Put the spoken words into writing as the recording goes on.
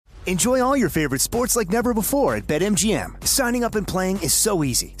Enjoy all your favorite sports like never before at BetMGM. Signing up and playing is so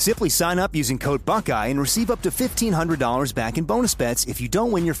easy. Simply sign up using code Buckeye and receive up to $1,500 back in bonus bets if you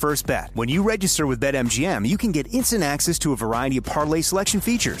don't win your first bet. When you register with BetMGM, you can get instant access to a variety of parlay selection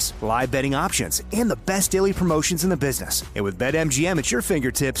features, live betting options, and the best daily promotions in the business. And with BetMGM at your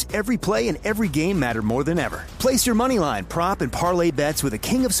fingertips, every play and every game matter more than ever. Place your moneyline, prop, and parlay bets with the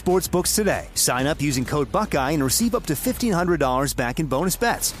king of sportsbooks today. Sign up using code Buckeye and receive up to $1,500 back in bonus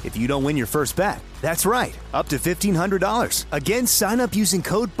bets if you don't win your first bet. That's right, up to $1,500. Again, sign up using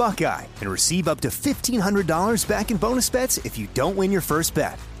code Buckeye and receive up to $1,500 back in bonus bets if you don't win your first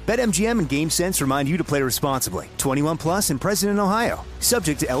bet. BetMGM and GameSense remind you to play responsibly. 21 plus and present in Ohio.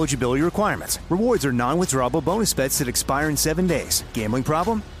 Subject to eligibility requirements. Rewards are non-withdrawable bonus bets that expire in 7 days. Gambling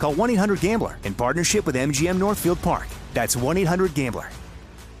problem? Call 1-800-GAMBLER in partnership with MGM Northfield Park. That's 1-800-GAMBLER.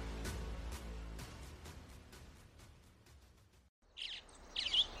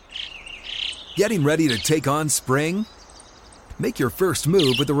 Getting ready to take on spring? Make your first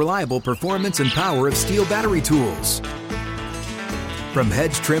move with the reliable performance and power of Steel battery tools. From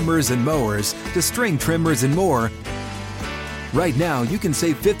hedge trimmers and mowers to string trimmers and more, right now you can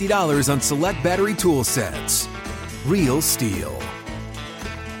save $50 on select battery tool sets. Real Steel.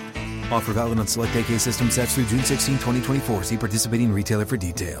 Offer valid on select AK system sets through June 16, 2024. See participating retailer for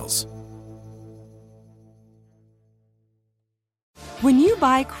details. When you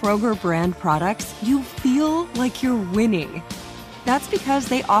buy Kroger brand products, you feel like you're winning. That's because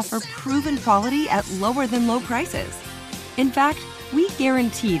they offer proven quality at lower than low prices. In fact, we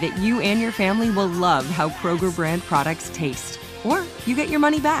guarantee that you and your family will love how Kroger brand products taste, or you get your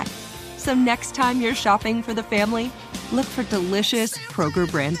money back. So next time you're shopping for the family, look for delicious Kroger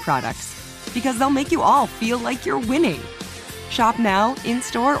brand products, because they'll make you all feel like you're winning. Shop now,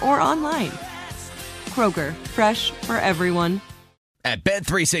 in-store, or online. Kroger, fresh for everyone. At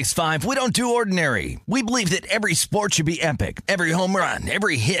Bet365, we don't do ordinary. We believe that every sport should be epic. Every home run,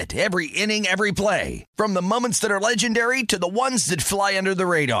 every hit, every inning, every play. From the moments that are legendary to the ones that fly under the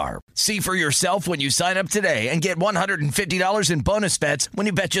radar. See for yourself when you sign up today and get $150 in bonus bets when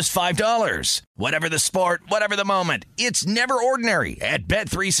you bet just $5. Whatever the sport, whatever the moment, it's never ordinary at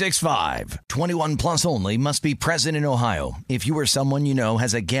Bet365. 21 plus only. Must be present in Ohio. If you or someone you know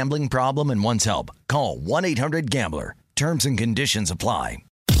has a gambling problem and wants help, call 1-800-GAMBLER. Terms and conditions apply.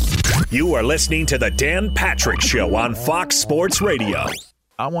 You are listening to the Dan Patrick Show on Fox Sports Radio.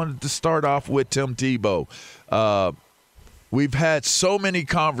 I wanted to start off with Tim Tebow. We've had so many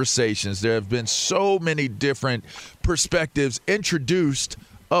conversations. There have been so many different perspectives introduced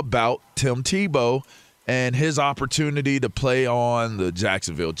about Tim Tebow and his opportunity to play on the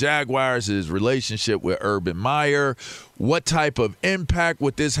Jacksonville Jaguars, his relationship with Urban Meyer. What type of impact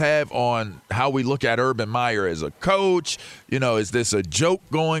would this have on how we look at Urban Meyer as a coach? You know, is this a joke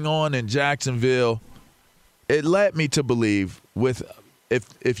going on in Jacksonville? It led me to believe,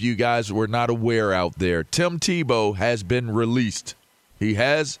 if you guys were not aware out there, Tim Tebow has been released. He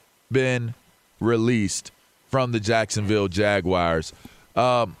has been released from the Jacksonville Jaguars.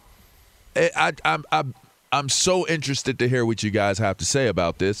 I'm so interested to hear what you guys have to say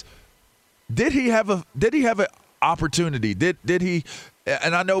about this. Did he have an opportunity? Did he?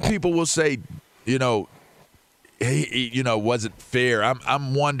 And I know people will say, you know, he wasn't fair.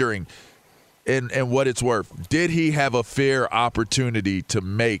 I'm wondering, and what it's worth, did he have a fair opportunity to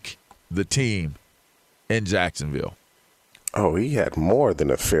make the team in Jacksonville? Oh, he had more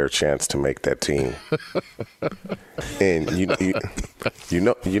than a fair chance to make that team. And you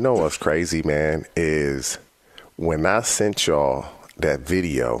know what's crazy, man, is when I sent y'all that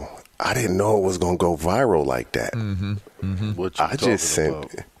video, I didn't know it was going to go viral like that. Mm-hmm. Mm-hmm. What you I just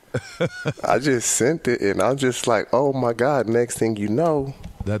sent it, and I'm just like, oh my God! Next thing you know,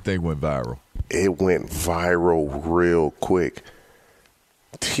 that thing went viral. It went viral real quick.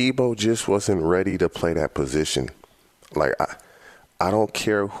 Tebow just wasn't ready to play that position. Like, I don't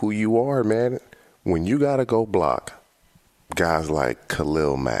care who you are, man. When you got to go block guys like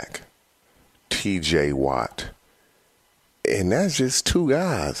Khalil Mack, TJ Watt, and that's just two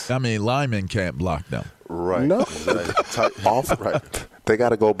guys. I mean, linemen can't block them. Right. No. Right. They got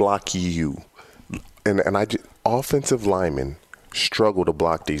to go block you. And offensive linemen struggle to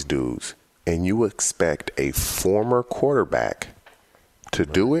block these dudes. And you expect a former quarterback to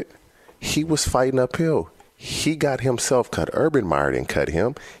do it? He was fighting uphill. He got himself cut. Urban Meyer didn't cut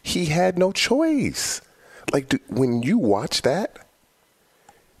him. He had no choice. Like, when you watch that,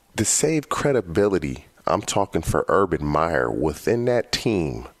 to save credibility, I'm talking for Urban Meyer, within that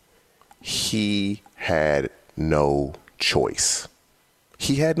team, he had no choice.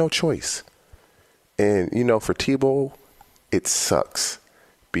 He had no choice. And, you know, for Tebow, it sucks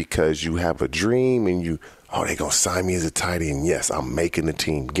because you have a dream and they going to sign me as a tight end. Yes, I'm making the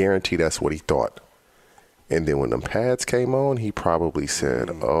team. Guarantee that's what he thought. And then when them pads came on, he probably said,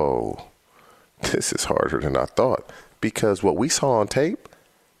 oh, this is harder than I thought. Because what we saw on tape,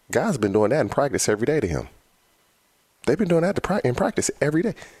 guys been doing that in practice every day to him. They've been doing that in practice every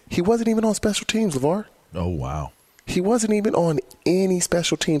day. He wasn't even on special teams, LeVar. Oh, wow. He wasn't even on any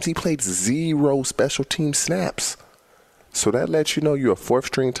special teams. He played 0 special team snaps. So that lets you know you're a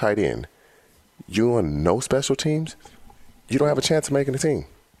fourth-string tight end. You on no special teams, you don't have a chance of making the team.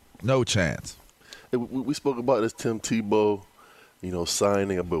 No chance. We spoke about this Tim Tebow,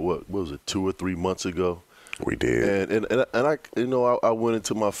 signing about what was it, 2 or 3 months ago. We did, and I I went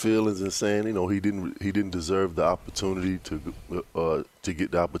into my feelings and saying he didn't deserve the opportunity to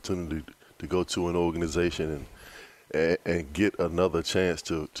get the opportunity to go to an organization and get another chance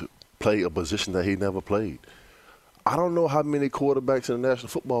to play a position that he never played. I don't know how many quarterbacks in the National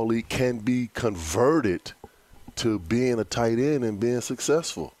Football League can be converted to being a tight end and being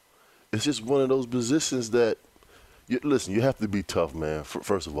successful. It's just one of those positions that, you have to be tough, man,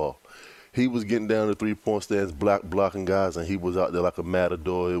 first of all. He was getting down to 3-point stands, blocking guys, and he was out there like a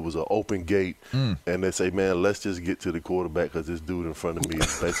matador. It was an open gate. And they say, man, let's just get to the quarterback because this dude in front of me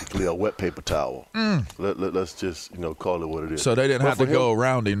is basically a wet paper towel. Let's just, call it what it is. So they didn't have to go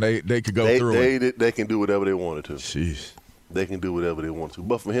around him. They could go through it. They can do whatever they wanted to. Jeez. They can do whatever they want to.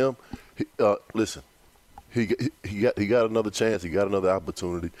 But for him, listen, he got another chance. He got another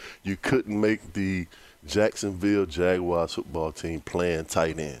opportunity. You couldn't make the Jacksonville Jaguars football team playing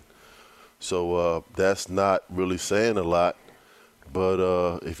tight end. So that's not really saying a lot.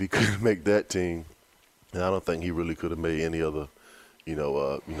 But if he couldn't make that team, I don't think he really could have made any other,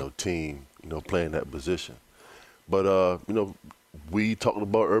 team, playing that position. But we talked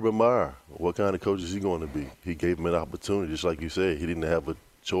about Urban Meyer. What kind of coach is he going to be? He gave him an opportunity, just like you said. He didn't have a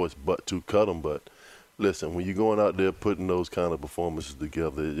choice but to cut him. But listen, when you're going out there putting those kind of performances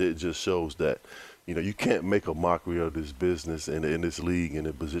together, it just shows that, you can't make a mockery of this business and in this league and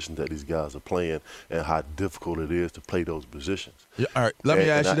the position that these guys are playing and how difficult it is to play those positions. Yeah, all right, let me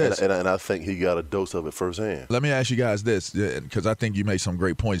ask you this. And I think he got a dose of it firsthand. Let me ask you guys this, because I think you made some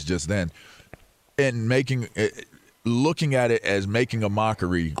great points just then. In looking at it as making a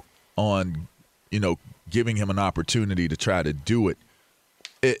mockery on, giving him an opportunity to try to do it,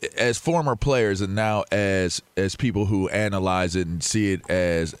 as former players and now as people who analyze it and see it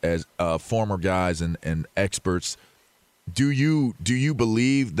as former guys and experts, do you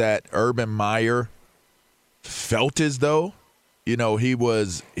believe that Urban Meyer felt as though he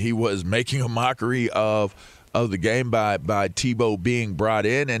was making a mockery of the game by Tebow being brought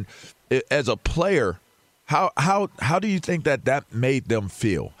in? And as a player, How do you think that made them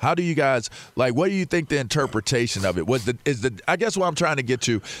feel? How do you guys what do you think the interpretation of it was? I guess what I'm trying to get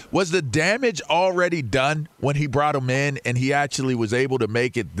to, was the damage already done when he brought him in and he actually was able to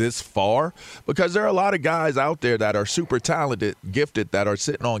make it this far? Because there are a lot of guys out there that are super talented, gifted, that are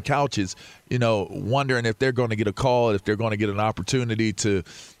sitting on couches, wondering if they're going to get a call, if they're going to get an opportunity to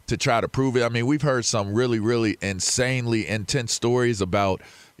try to prove it. I mean, we've heard some really, really insanely intense stories about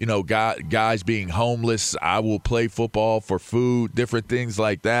guys being homeless. I will play football for food, different things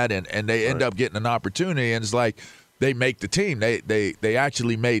like that, and they end up getting an opportunity, and it's like they make the team. They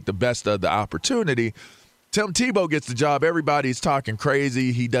actually made the best of the opportunity. Tim Tebow gets the job. Everybody's talking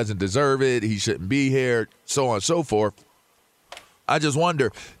crazy. He doesn't deserve it. He shouldn't be here, so on and so forth. I just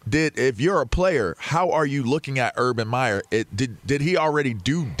wonder, if you're a player, how are you looking at Urban Meyer? Did he already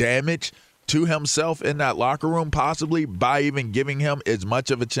do damage to himself in that locker room, possibly by even giving him as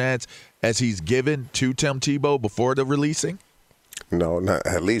much of a chance as he's given to Tim Tebow before the releasing? No,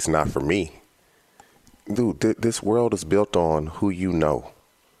 at least not for me. Dude, this world is built on who you know.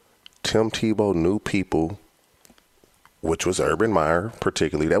 Tim Tebow knew people, which was Urban Meyer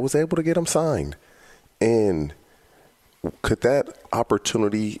particularly, that was able to get him signed. And could that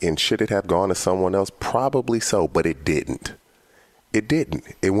opportunity and should it have gone to someone else? Probably so, but it didn't. It didn't.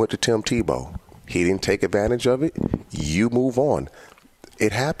 It went to Tim Tebow. He didn't take advantage of it. You move on.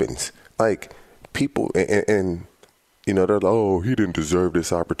 It happens. People, and they're like, oh, he didn't deserve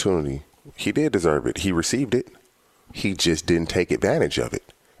this opportunity. He did deserve it. He received it. He just didn't take advantage of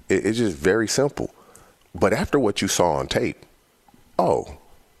it. It's just very simple. But after what you saw on tape, Urban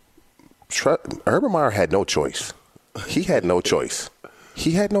Meyer had no choice. He had no choice.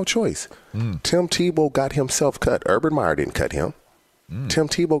 Tim Tebow got himself cut. Urban Meyer didn't cut him. Tim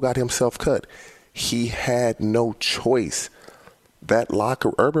Tebow got himself cut. He had no choice. That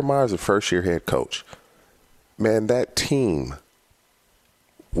locker, Urban Meyer's a first-year head coach. Man, that team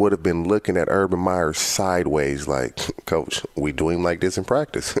would have been looking at Urban Meyer sideways like, Coach, we do him like this in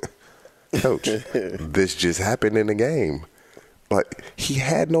practice. Coach, this just happened in the game. Like, he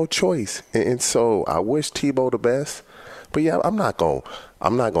had no choice. And so I wish Tebow the best. But, yeah, I'm not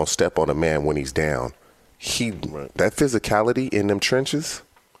gonna step on a man when he's down. That physicality in them trenches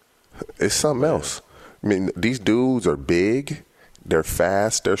is something else. I mean, these dudes are big, they're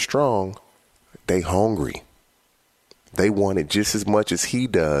fast, they're strong, they hungry. They want it just as much as he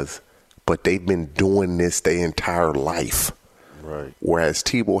does, but they've been doing this their entire life. Right. Whereas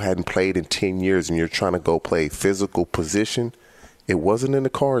Tebow hadn't played in 10 years and you're trying to go play physical position, it wasn't in the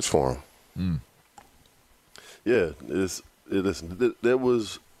cards for him. Yeah, there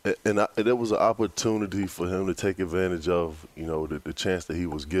was an opportunity for him to take advantage of, the chance that he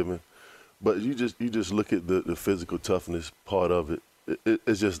was given. But you just look at the physical toughness part of it.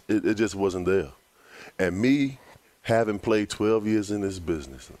 It just wasn't there. And me, having played 12 years in this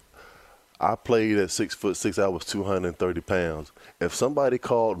business, I played at 6'6". I was 230 pounds. If somebody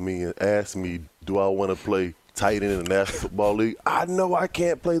called me and asked me, do I want to play tight end in the National Football League, I know I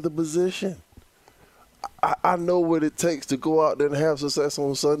can't play the position. I know what it takes to go out there and have success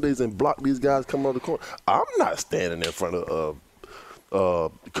on Sundays and block these guys coming on the corner. I'm not standing in front of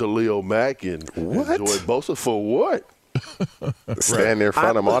Khalil Mack and Joey Bosa for what? Stand there in front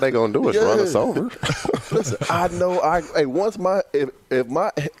of them, all they gonna do is run us over. Listen, I know. I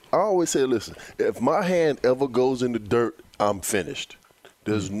always say, listen, if my hand ever goes in the dirt, I'm finished.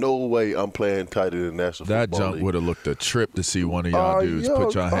 There's no way I'm playing tight in the National Football League. That jump would have looked a trip to see one of y'all dudes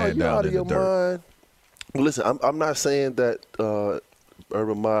put your hand down in the dirt. Mind? Listen, I'm not saying that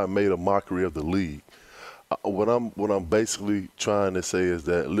Urban Meyer made a mockery of the league. What I'm basically trying to say is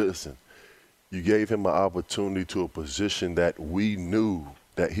that, listen, you gave him an opportunity to a position that we knew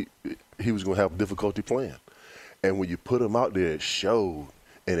that he was going to have difficulty playing. And when you put him out there, it showed,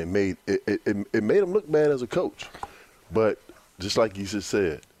 and it made him look bad as a coach. But just like you just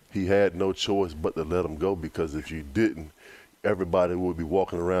said, he had no choice but to let him go, because if you didn't, everybody would be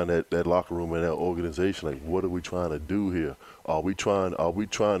walking around that locker room and that organization like, what are we trying to do here? Are we trying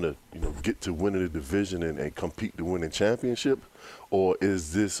to get to winning the division and compete to win a championship? Or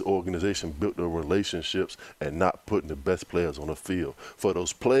is this organization built on relationships and not putting the best players on the field? For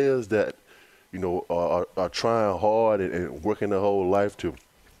those players that, are trying hard and working their whole life to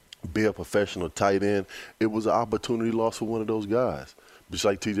be a professional tight end, it was an opportunity lost for one of those guys. Just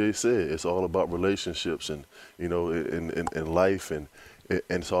like TJ said, it's all about relationships and, in life, and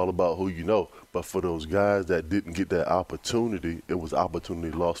it's all about who you know. But for those guys that didn't get that opportunity, it was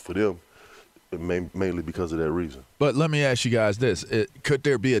opportunity lost for them, mainly because of that reason. But let me ask you guys this. Could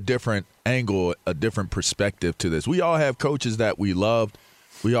there be a different angle, a different perspective to this? We all have coaches that we loved.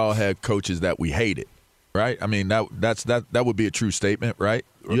 We all have coaches that we hated, right? I mean, that would be a true statement, right?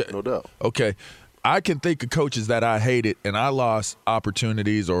 No doubt. Okay. I can think of coaches that I hated, and I lost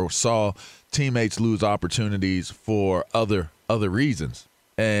opportunities or saw teammates lose opportunities for other reasons.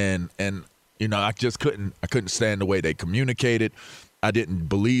 And I just couldn't stand the way they communicated. I didn't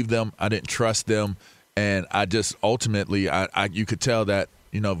believe them. I didn't trust them. And I just ultimately, you could tell that,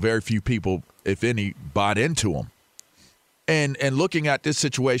 very few people, if any, bought into them. And looking at this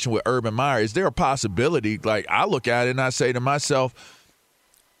situation with Urban Meyer, is there a possibility, like I look at it and I say to myself,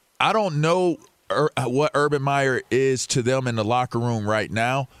 I don't know what Urban Meyer is to them in the locker room right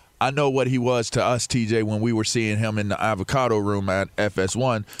now. I know what he was to us, TJ, when we were seeing him in the avocado room at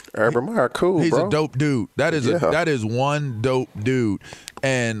FS1. Urban Meyer, cool, He's bro. a dope dude. That is one dope dude.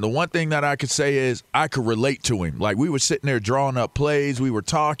 And the one thing that I could say is I could relate to him. Like, we were sitting there drawing up plays. We were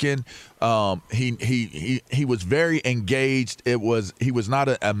talking. He was very engaged. He was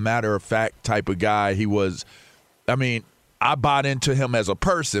not a matter-of-fact type of guy. I bought into him as a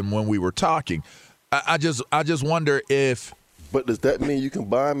person when we were talking. I just wonder if. But does that mean you can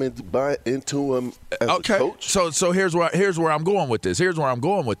buy into him as a coach? So here's where I'm going with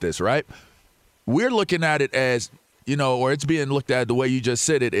this. Right? We're looking at it as, or it's being looked at the way you just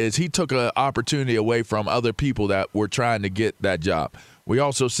said it, is he took an opportunity away from other people that were trying to get that job. We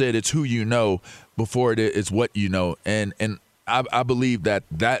also said it's who you know before it's what you know, and I believe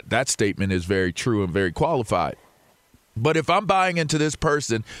that statement is very true and very qualified. But if I'm buying into this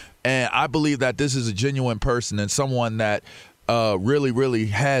person and I believe that this is a genuine person and someone that really, really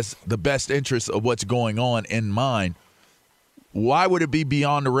has the best interest of what's going on in mind, why would it be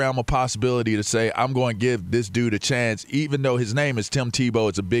beyond the realm of possibility to say I'm going to give this dude a chance, even though his name is Tim Tebow?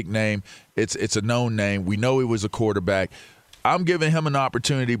 It's a big name. It's a known name. We know he was a quarterback. I'm giving him an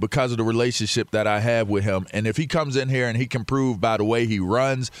opportunity because of the relationship that I have with him. And if he comes in here and he can prove by the way he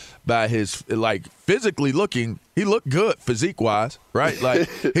runs, by his, like, physically looking, he looked good physique-wise, right? Like,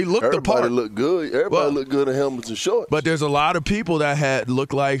 he looked the part. Everybody looked good. Everybody looked good in helmets and shorts. But there's a lot of people that had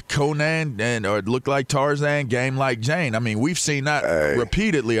looked like Conan or looked like Tarzan, game like Jane. I mean, we've seen that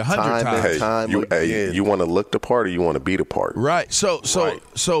repeatedly 100 times. You want to look the part or you want to be the part? Right. So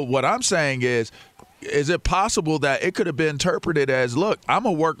what I'm saying is it possible that it could have been interpreted as, look, I'm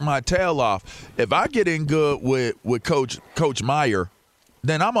going to work my tail off. If I get in good with Coach Meyer,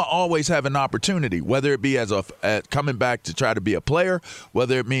 then I'm going to always have an opportunity, whether it be as coming back to try to be a player,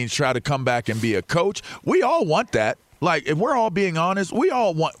 whether it means try to come back and be a coach. We all want that. Like, if we're all being honest, we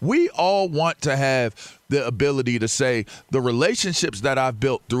all want to have the ability to say the relationships that I've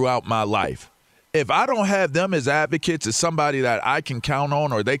built throughout my life, if I don't have them as advocates, as somebody that I can count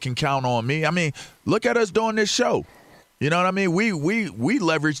on or they can count on me, I mean, look at us doing this show. You know what I mean? We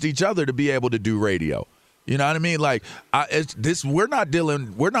leveraged each other to be able to do radio. You know what I mean? Like, we're not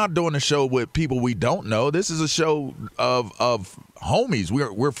doing a show with people we don't know. This is a show of homies.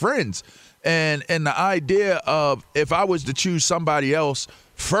 We're friends. And the idea of, if I was to choose somebody else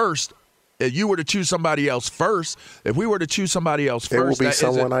first, if you were to choose somebody else first, if we were to choose somebody else first, it will be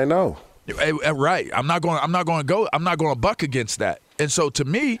someone I know. Right. I'm not going to buck against that. And so to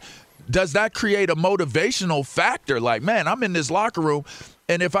me, does that create a motivational factor? Like, man, I'm in this locker room,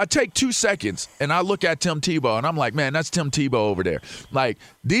 and if I take 2 seconds and I look at Tim Tebow and I'm like, man, that's Tim Tebow over there. Like,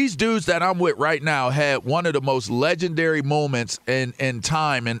 these dudes that I'm with right now had one of the most legendary moments in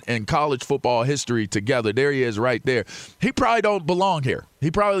time in college football history together. There he is right there. He probably don't belong here.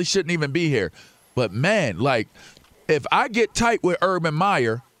 He probably shouldn't even be here. But, man, like, if I get tight with Urban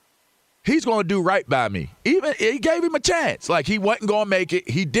Meyer, he's going to do right by me. Even he gave him a chance. Like, he wasn't going to make it.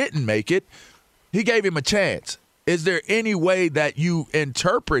 He didn't make it. He gave him a chance. Is there any way that you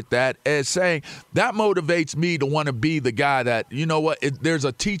interpret that as saying that motivates me to want to be the guy that, you know what, there's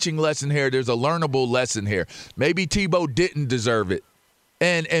a teaching lesson here, there's a learnable lesson here. Maybe Tebow didn't deserve it,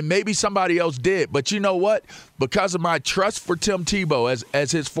 and maybe somebody else did. But you know what? Because of my trust for Tim Tebow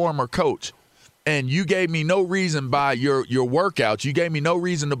as his former coach, and you gave me no reason by your workouts, you gave me no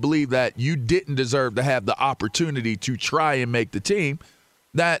reason to believe that you didn't deserve to have the opportunity to try and make the team,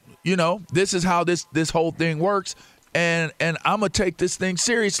 that, you know, this is how this whole thing works. And I'm going to take this thing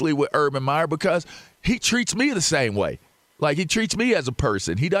seriously with Urban Meyer because he treats me the same way. Like, he treats me as a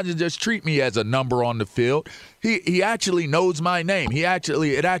person. He doesn't just treat me as a number on the field. He actually knows my name.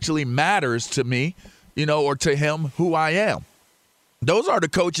 It actually matters to me, you know, or to him, who I am. Those are the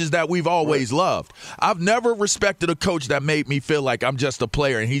coaches that we've always loved. I've never respected a coach that made me feel like I'm just a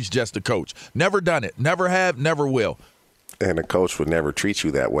player and he's just a coach. Never done it. Never have, never will. And a coach would never treat you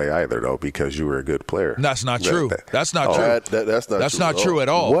that way either, though, because you were a good player. That's not true. That's not true. That's not true at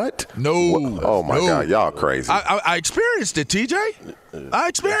all. What? No. Oh, my God. Y'all crazy. I experienced it, TJ. I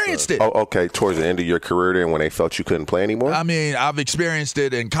experienced it. Oh, okay. Towards the end of your career then, when they felt you couldn't play anymore? I mean, I've experienced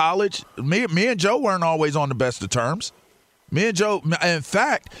it in college. Me and Joe weren't always on the best of terms. Me and Joe, in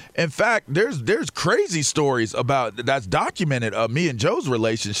fact, there's crazy stories about that's documented of me and Joe's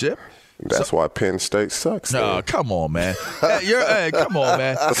relationship. That's why Penn State sucks. No, come on, man. Hey, come on,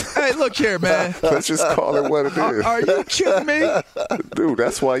 man. Hey, look here, man. Let's just call it what it is. Are you kidding me? Dude,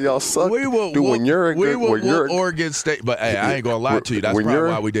 that's why y'all suck. When you're Oregon State, but hey, I ain't gonna lie to you. That's probably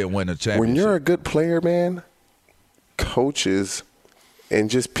why we didn't win the championship. When you're a good player, man, coaches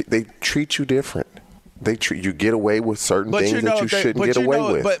they treat you different. You get away with certain things that you shouldn't get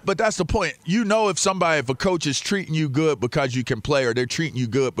away with. But that's the point. You know, if a coach is treating you good because you can play, or they're treating you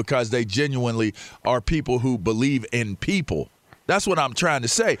good because they genuinely are people who believe in people. That's what I'm trying to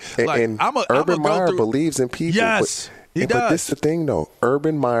say. Like, Urban Meyer believes in people. Yes, he does. But this is the thing, though.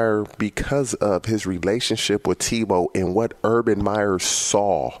 Urban Meyer, because of his relationship with Tebow and what Urban Meyer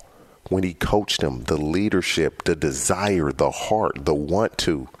saw when he coached him, the leadership, the desire, the heart, the want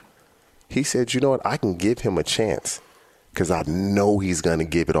to, he said, you know what, I can give him a chance because I know he's going to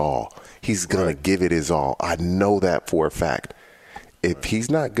give it all. He's going to give it his all. I know that for a fact. If he's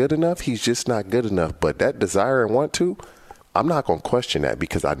not good enough, he's just not good enough. But that desire and want to, I'm not going to question that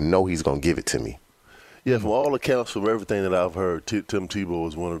because I know he's going to give it to me. Yeah, from all accounts, from everything that I've heard, Tim Tebow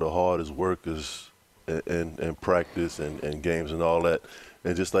is one of the hardest workers in practice and games and all that.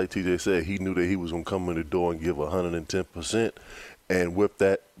 And just like TJ said, he knew that he was going to come in the door and give 110%. And with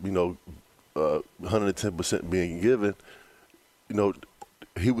that, 110% being given, he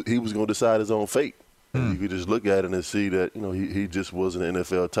was going to decide his own fate. And you could just look at it and see that, he just wasn't an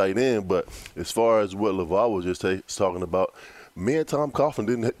NFL tight end. But as far as what LeVar was just talking about, me and Tom Coughlin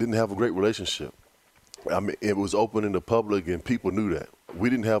didn't have a great relationship. I mean, it was open in the public, and people knew that. We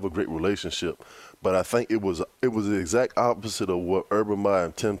didn't have a great relationship, but I think it was the exact opposite of what Urban Meyer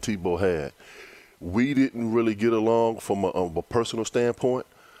and Tim Tebow had. We didn't really get along from a personal standpoint,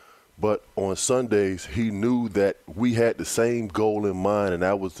 but on Sundays, he knew that we had the same goal in mind, and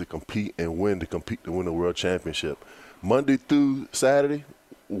that was to compete and win the world championship. Monday through Saturday,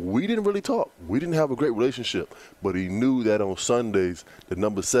 we didn't really talk. We didn't have a great relationship, but he knew that on Sundays, the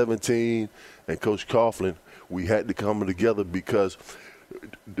number 17 and Coach Coughlin, we had to come together because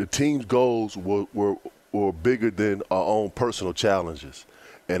the team's goals were bigger than our own personal challenges.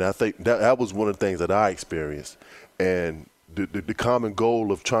 And I think that was one of the things that I experienced. And the common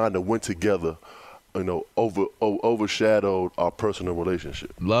goal of trying to win together, overshadowed our personal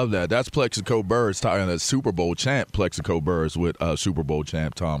relationship. Love that. That's Plexico Burress talking to Super Bowl champ Plexico Burress with Super Bowl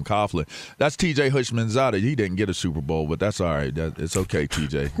champ Tom Coughlin. That's TJ Houshmandzadeh. He didn't get a Super Bowl, but that's all right. It's okay,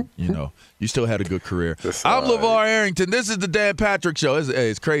 TJ. You still had a good career. I'm LeVar Arrington. This is the Dan Patrick Show.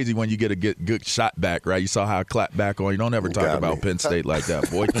 It's crazy when you get a good shot back, right? You saw how I clapped back on. You don't ever talk about Penn State like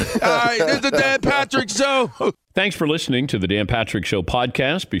that, boy. All right, this is the Dan Patrick Show. Thanks for listening to the Dan Patrick Show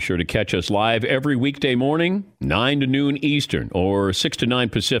podcast. Be sure to catch us live every weekday morning, 9 to noon Eastern or 6 to 9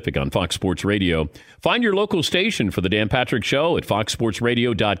 Pacific on Fox Sports Radio. Find your local station for the Dan Patrick Show at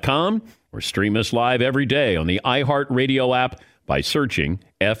foxsportsradio.com or stream us live every day on the iHeartRadio app by searching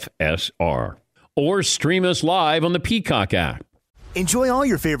FSR. Or stream us live on the Peacock app. Enjoy all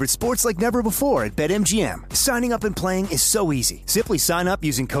your favorite sports like never before at BetMGM. Signing up and playing is so easy. Simply sign up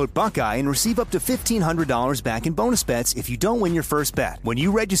using code Buckeye and receive up to $1,500 back in bonus bets if you don't win your first bet. When you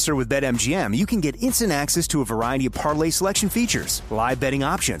register with BetMGM, you can get instant access to a variety of parlay selection features, live betting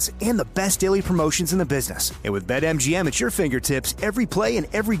options, and the best daily promotions in the business. And with BetMGM at your fingertips, every play and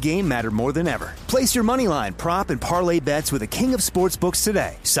every game matter more than ever. Place your moneyline, prop, and parlay bets with the king of sportsbooks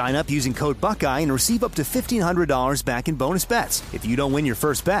today. Sign up using code Buckeye and receive up to $1,500 back in bonus bets if you don't win your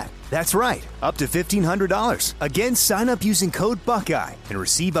first bet. That's right, up to $1,500. Again, sign up using code Buckeye and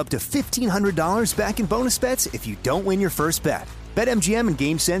receive up to $1,500 back in bonus bets if you don't win your first bet. BetMGM and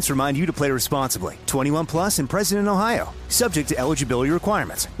GameSense remind you to play responsibly. 21 plus and present in Ohio. Subject to eligibility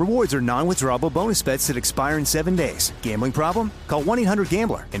requirements. Rewards are non-withdrawable bonus bets that expire in 7 days. Gambling problem? Call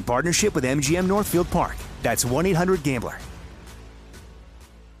 1-800-GAMBLER in partnership with MGM Northfield Park. That's 1-800-GAMBLER.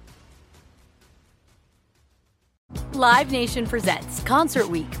 Live Nation presents Concert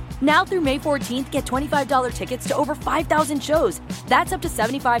Week. Now through May 14th, get $25 tickets to over 5,000 shows. That's up to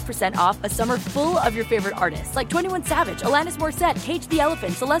 75% off a summer full of your favorite artists like 21 Savage, Alanis Morissette, Cage the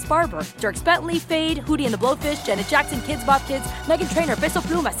Elephant, Celeste Barber, Dierks Bentley, Fade, Hootie and the Blowfish, Janet Jackson, Kidz Bop Kids, Meghan Trainor, Peso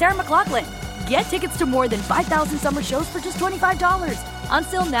Pluma, Sarah McLachlan. Get tickets to more than 5,000 summer shows for just $25. On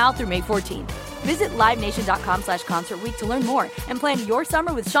sale now through May 14th. Visit LiveNation.com/Concert Week to learn more and plan your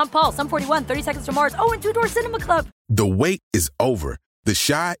summer with Sean Paul, Sum 41, 30 Seconds to Mars, and Two Door Cinema Club. The wait is over. The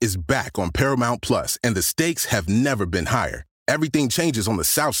Chi is back on Paramount Plus, and the stakes have never been higher. Everything changes on the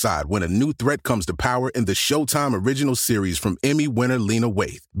South Side when a new threat comes to power in the Showtime original series from Emmy winner Lena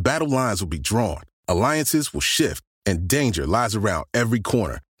Waithe. Battle lines will be drawn, alliances will shift, and danger lies around every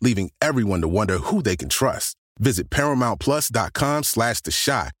corner, leaving everyone to wonder who they can trust. Visit ParamountPlus.com/The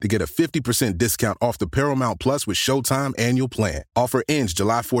Chi to get a 50% discount off the Paramount Plus with Showtime annual plan. Offer ends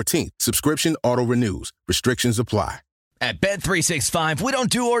July 14th. Subscription auto-renews. Restrictions apply. At Bet365, we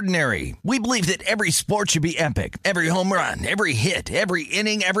don't do ordinary. We believe that every sport should be epic. Every home run, every hit, every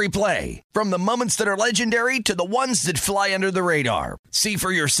inning, every play. From the moments that are legendary to the ones that fly under the radar. See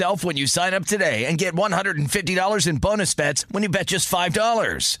for yourself when you sign up today and get $150 in bonus bets when you bet just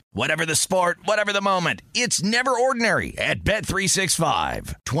 $5. Whatever the sport, whatever the moment, it's never ordinary at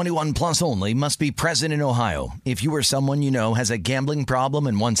Bet365. 21 plus only. Must be present in Ohio. If you or someone you know has a gambling problem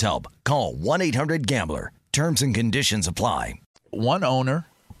and wants help, call 1-800-GAMBLER. Terms and conditions apply. One owner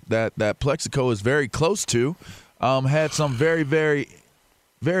that Plexico is very close to had some very, very,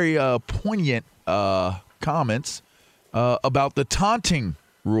 very poignant comments about the taunting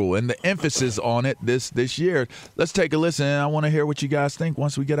rule and the emphasis on it this year. Let's take a listen, and I want to hear what you guys think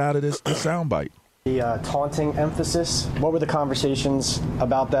once we get out of this soundbite. The taunting emphasis, what were the conversations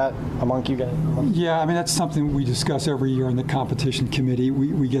about that among you guys? Yeah, I mean, that's something we discuss every year in the competition committee.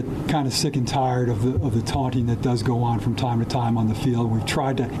 We get kind of sick and tired of the taunting that does go on from time to time on the field. We've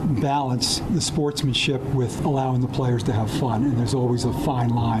tried to balance the sportsmanship with allowing the players to have fun, and there's always a fine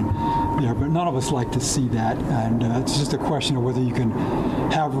line there. But none of us like to see that, and it's just a question of whether you can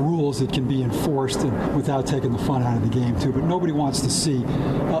have rules that can be enforced and without taking the fun out of the game, too. But nobody wants to see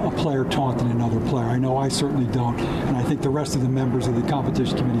a player taunting another player. I know I certainly don't, and I think the rest of the members of the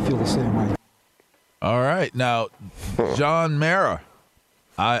competition committee feel the same way. All right. Now, John Mara,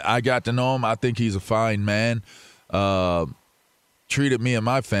 I got to know him. I think he's a fine man. Treated me and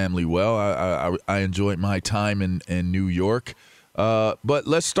my family well. I enjoyed my time in New York. But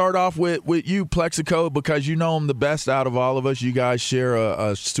let's start off with you, Plexico, because you know him the best out of all of us. You guys share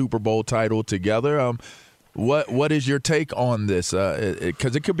a Super Bowl title together. What is your take on this?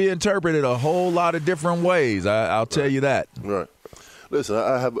 Because it could be interpreted a whole lot of different ways. I'll tell you that. Right. Listen,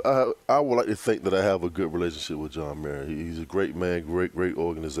 I would like to think that I have a good relationship with John Mara. He's a great man, great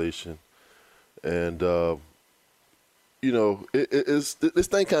organization, and this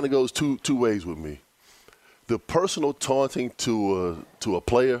thing kind of goes two ways with me. The personal taunting to a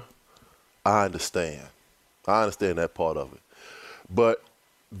player, I understand. I understand that part of it, but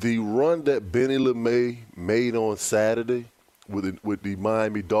the run that Benny LeMay made on Saturday with the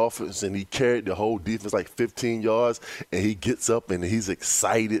Miami Dolphins, and he carried the whole defense like 15 yards, and he gets up and he's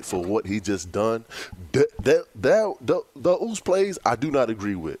excited for what he just done. Those plays I do not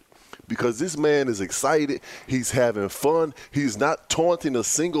agree with, because this man is excited. He's having fun. He's not taunting a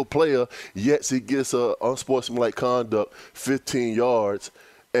single player, yet he gets a unsportsmanlike conduct 15 yards,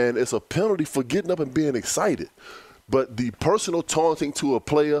 and it's a penalty for getting up and being excited. But the personal taunting to a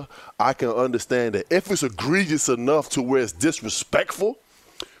player, I can understand that. If it's egregious enough to where it's disrespectful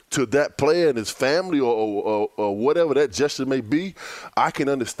to that player and his family or whatever that gesture may be, I can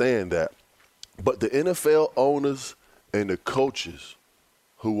understand that. But the NFL owners and the coaches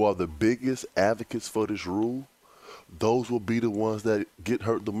who are the biggest advocates for this rule, those will be the ones that get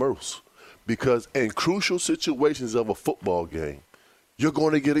hurt the most. Because in crucial situations of a football game, you're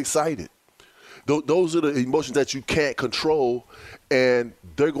going to get excited. Those are the emotions that you can't control, and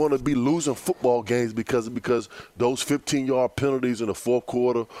they're going to be losing football games because those 15-yard penalties in the fourth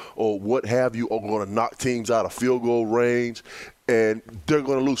quarter or what have you are going to knock teams out of field goal range, and they're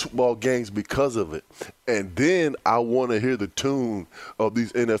going to lose football games because of it. And then I want to hear the tune of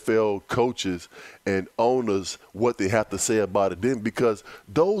these NFL coaches and owners, what they have to say about it then, because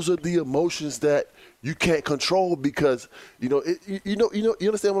those are the emotions that you can't control, because you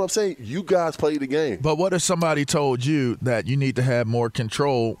understand what I'm saying? You guys play the game. But what if somebody told you that you need to have more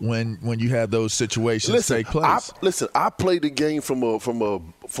control when you have those situations take place? I play the game from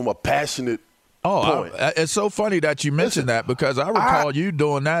a passionate point. It's so funny that you mentioned that, because I recall you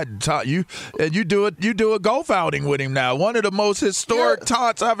doing that. You do a golf outing with him now. One of the most historic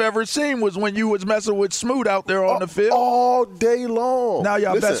taunts I've ever seen was when you was messing with Smoot out there on the field all day long. Now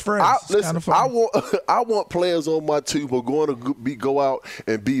y'all best friends. I want players on my team who are going to go out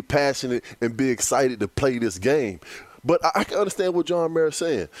and be passionate and be excited to play this game. But I can understand what John Mara is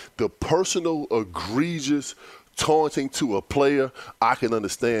saying. The personal, egregious taunting to a player, I can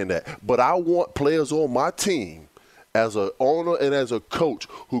understand that. But I want players on my team, as an owner and as a coach,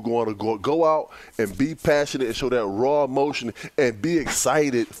 who are going to go out and be passionate and show that raw emotion and be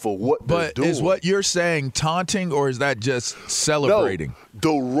excited for what they're doing. But is what you're saying taunting, or is that just celebrating? No,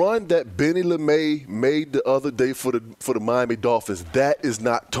 the run that Benny LeMay made the other day for the Miami Dolphins, that is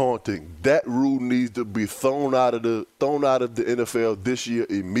not taunting. That rule needs to be thrown out of the NFL this year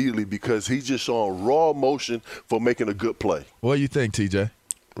immediately, because he's just showing raw emotion for making a good play. What do you think, TJ?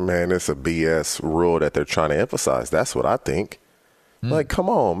 Man, it's a BS rule that they're trying to emphasize. That's what I think. Like, come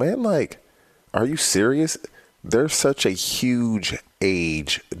on, man. Like, are you serious? There's such a huge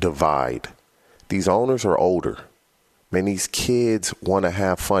age divide. These owners are older. Man, these kids want to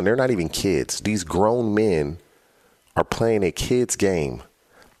have fun. They're not even kids. These grown men are playing a kid's game.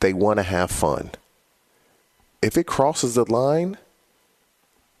 They want to have fun. If it crosses the line,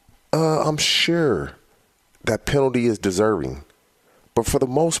 I'm sure that penalty is deserving. But for the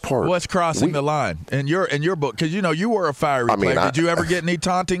most part, what's crossing the line in your book? Because you were a fiery player. Did you ever get any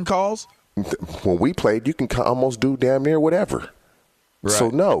taunting calls? When we played, you can almost do damn near whatever. Right. So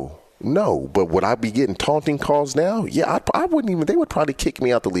no. But would I be getting taunting calls now? Yeah, I wouldn't even. They would probably kick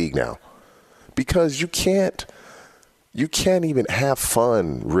me out the league now, because you can't even have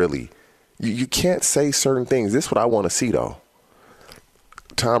fun, really. You can't say certain things. This is what I want to see, though.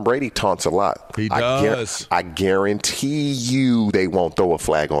 Tom Brady taunts a lot. He does. I guarantee you they won't throw a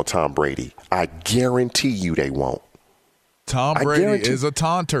flag on Tom Brady. I guarantee you they won't. Tom Brady is a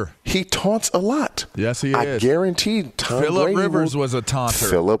taunter. He taunts a lot. Yes, he is. I guarantee Tom Brady. Phillip Rivers was a taunter.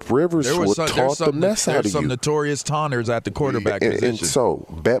 Phillip Rivers would taunt the mess out of you. There's some notorious taunters at the quarterback position. And so,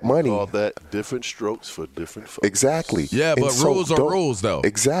 bet money. Call that different strokes for different folks. Exactly. Yeah, but rules are rules, though.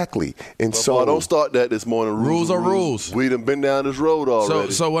 Exactly. And don't start that this morning. Rules are rules. We done been down this road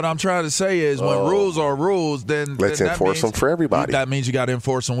already. So what I'm trying to say is, when rules are rules, then let's enforce them for everybody. That means you got to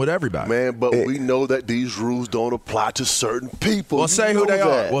enforce them with everybody. Man, but we know that these rules don't apply to certain people. Well, say who they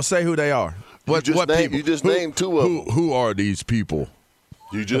are. Well, say who they are. What people? You just named two of them. Who are these people?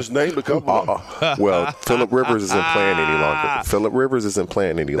 You just named a couple of them. Well, Phillip Rivers isn't playing any longer. Phillip Rivers isn't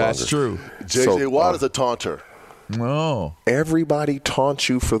playing any longer. That's true. J.J. Watt is a taunter. No. Everybody taunts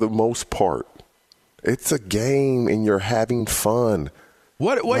you for the most part. It's a game, and you're having fun.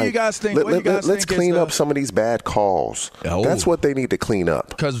 What do you guys think? Let's clean up some of these bad calls. Oh. That's what they need to clean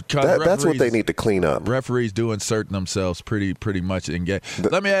up. That's what they need to clean up. Referees do insert themselves pretty much in game.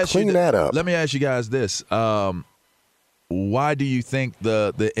 Let me ask clean that up. Let me ask you guys this. Why do you think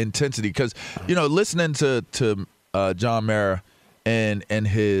the intensity? Because, listening to John Mara and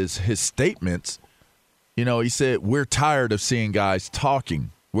his statements, he said, we're tired of seeing guys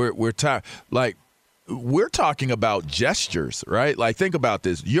talking. We're tired. Like, we're talking about gestures, right? Like, think about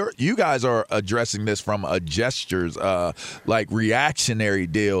this. You guys are addressing this from a gestures, like reactionary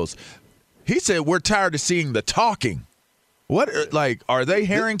deals. He said, we're tired of seeing the talking. What, like, are they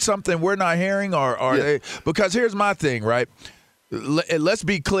hearing something we're not hearing, or are they? Because here's my thing, right? Let's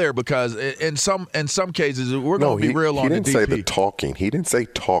be clear, because in some cases we're going to be real on the DP. He didn't say the talking. He didn't say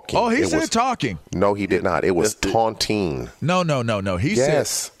talking. Oh, he said talking. No, he did not. It was taunting. No. He said.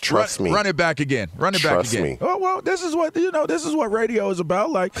 Yes, trust me. Run it back again. Trust me. Oh well, this is what radio is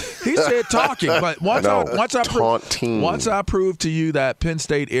about. Like, he said talking, but once I prove to you that Penn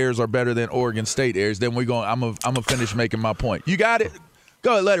State airs are better than Oregon State airs, then I'm gonna finish making my point. You got it.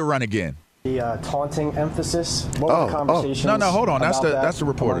 Go ahead, let it run again. The taunting emphasis. What were the conversations? No, hold on. That's the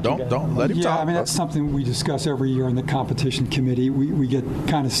reporter. Don't let him talk. Yeah, I mean, that's something we discuss every year in the competition committee. We get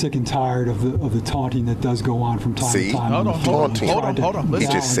kind of sick and tired of the taunting that does go on from time to time. Hold on. He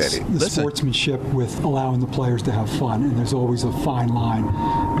just said it. The sportsmanship with allowing the players to have fun, and there's always a fine line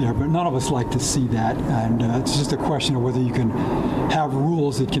there. But none of us like to see that, and it's just a question of whether you can have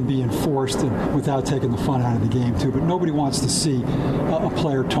rules that can be enforced and without taking the fun out of the game too. But nobody wants to see a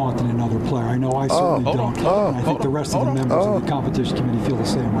player taunting another player. I know I certainly don't. And I think the rest of the members of the competition committee feel the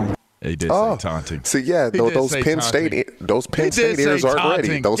same way. He did say taunting. See, those Penn State ears aren't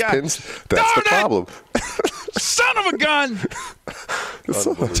ready. That's the problem. Son of a gun!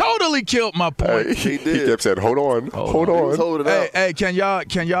 Totally killed my point. He kept saying, "Hold on." Hey, can y'all?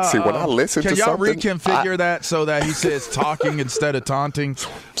 See, when I listen to something, reconfigure that so that he says talking instead of taunting?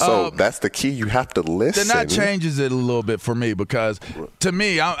 So that's the key. You have to listen. Then that changes it a little bit for me, because to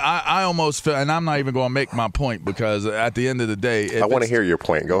me, I almost feel, and I'm not even going to make my point, because at the end of the day, I want to hear your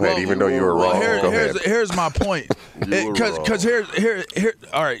point. Go ahead, even though you were wrong. Here's my point. Because here.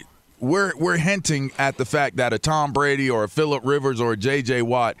 All right. We're hinting at the fact that a Tom Brady or a Phillip Rivers or a J.J.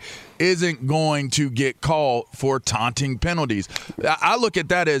 Watt isn't going to get called for taunting penalties. I look at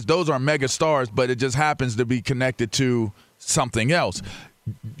that as those are mega stars, but it just happens to be connected to something else.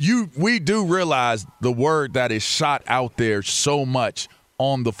 We do realize the word that is shot out there so much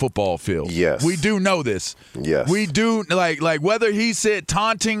on the football field. Yes. We do know this. Yes. We do, like whether he said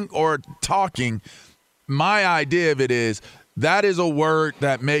taunting or talking, my idea of it is that is a word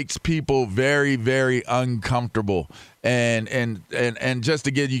that makes people very, very uncomfortable. And just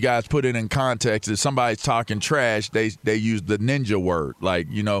to get you guys put it in context, if somebody's talking trash, they use the ninja word, like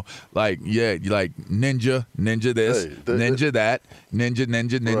ninja this, ninja that,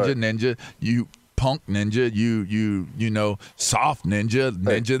 ninja, you punk ninja, you soft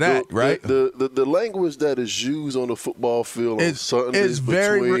ninja that, right? The language that is used on the football field on Sundays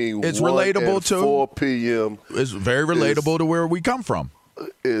between it's 1 relatable and to 4 p.m. It's very relatable to where we come from.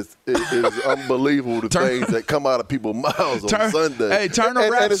 It is unbelievable the things that come out of people's mouths on Sunday. Hey, turn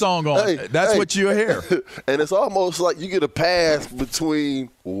a rap song on. That's what you hear. And it's almost like you get a pass between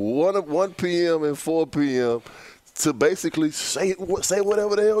 1 p.m. and 4 p.m. to basically say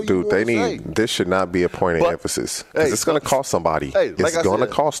whatever the hell you want to say. This should not be a point of emphasis. It's going to cost somebody. It's going to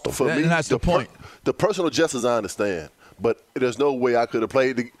cost them. For me, that's the point. The personal justice I understand, but there's no way I could have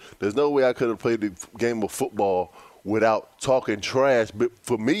played the game of football without talking trash. But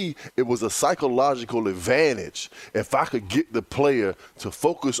for me, it was a psychological advantage if I could get the player to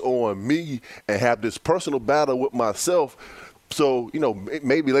focus on me and have this personal battle with myself. So,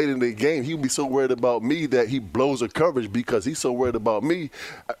 maybe later in the game, he'll be so worried about me that he blows a coverage because he's so worried about me.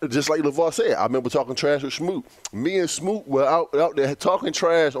 Just like LeVar said, I remember talking trash with Smoot. Me and Smoot were out there talking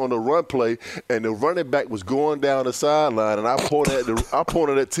trash on the run play, and the running back was going down the sideline, and I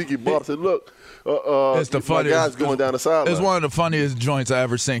pointed at Tiki Bob and said, look, it's the funniest. My guy's going down the sideline. It's one of the funniest joints I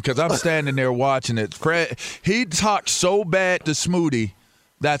ever seen, because I'm standing there watching it. Fred, he talked so bad to Smooty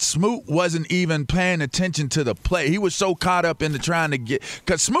that Smoot wasn't even paying attention to the play. He was so caught up into trying to get –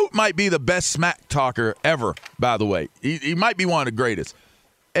 because Smoot might be the best smack talker ever, by the way. He might be one of the greatest.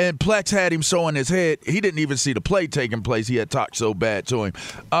 And Plex had him so in his head, he didn't even see the play taking place. He had talked so bad to him.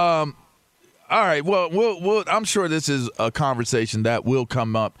 All right. Well, we'll. I'm sure this is a conversation that will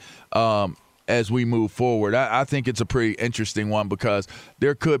come up as we move forward. I think it's a pretty interesting one because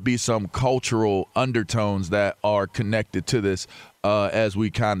there could be some cultural undertones that are connected to this, as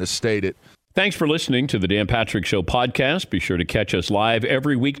we kind of stated. Thanks for listening to the Dan Patrick Show podcast. Be sure to catch us live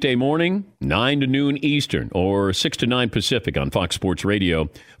every weekday morning, 9 to noon Eastern or 6 to 9 Pacific on Fox Sports Radio.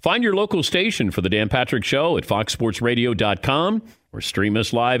 Find your local station for the Dan Patrick Show at foxsportsradio.com or stream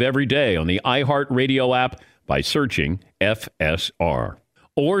us live every day on the iHeartRadio app by searching FSR.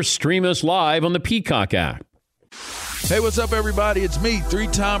 Or stream us live on the Peacock app. Hey, what's up, everybody? It's me,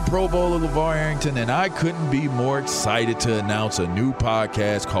 3-time Pro Bowler LeVar Arrington, and I couldn't be more excited to announce a new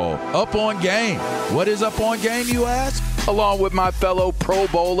podcast called Up On Game. What is Up On Game, you ask? Along with my fellow Pro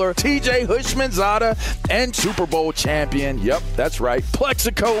Bowler, TJ Houshmandzadeh, and Super Bowl champion, yep, that's right,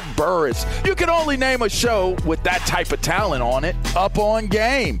 Plexico Burress. You can only name a show with that type of talent on it, Up On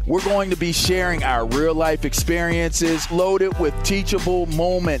Game. We're going to be sharing our real-life experiences loaded with teachable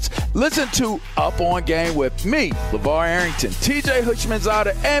moments. Listen to Up On Game with me, LeVar Arrington, TJ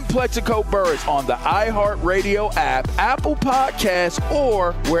Houshmandzadeh, and Plexico Burress on the iHeartRadio app, Apple Podcasts,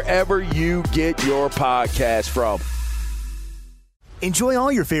 or wherever you get your podcasts from. Enjoy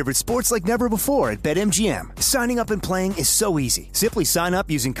all your favorite sports like never before at BetMGM. Signing up and playing is so easy. Simply sign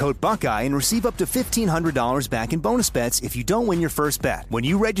up using code Buckeye and receive up to $1,500 back in bonus bets if you don't win your first bet. When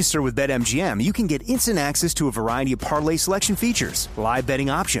you register with BetMGM, you can get instant access to a variety of parlay selection features, live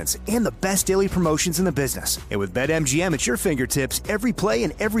betting options, and the best daily promotions in the business. And with BetMGM at your fingertips, every play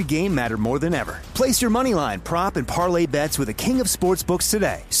and every game matter more than ever. Place your moneyline, prop, and parlay bets with the king of sportsbooks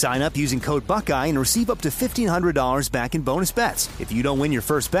today. Sign up using code Buckeye and receive up to $1,500 back in bonus bets if you don't win your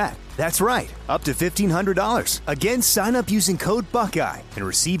first bet. That's right, up to $1,500. Again, sign up using code Buckeye and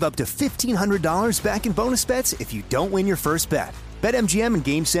receive up to $1,500 back in bonus bets if you don't win your first bet. BetMGM and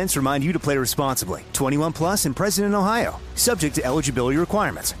GameSense remind you to play responsibly. 21 plus and present in Ohio. Subject to eligibility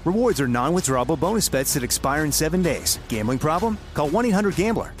requirements. Rewards are non-withdrawable bonus bets that expire in 7 days. Gambling problem? Call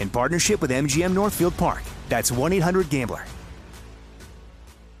 1-800-GAMBLER in partnership with MGM Northfield Park. That's 1-800-GAMBLER.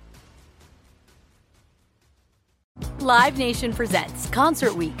 Live Nation presents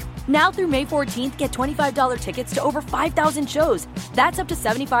Concert Week. Now through May 14th, get $25 tickets to over 5,000 shows. That's up to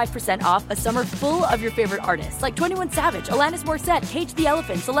 75% off a summer full of your favorite artists like 21 Savage, Alanis Morissette, Cage the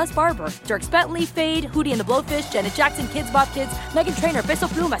Elephant, Celeste Barber, Dierks Bentley, Fade, Hootie and the Blowfish, Janet Jackson, Kidz Bop Kids, Meghan Trainor, Peso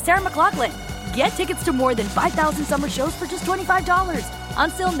Pluma, Sarah McLachlan. Get tickets to more than 5,000 summer shows for just $25.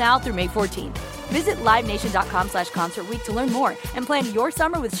 Until now through May 14th. Visit LiveNation.com/Concert Week to learn more and plan your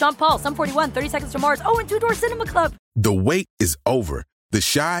summer with Sean Paul, Sum 41, 30 Seconds to Mars, and Two Door Cinema Club. The wait is over. The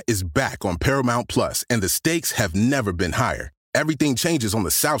Chi is back on Paramount Plus, and the stakes have never been higher. Everything changes on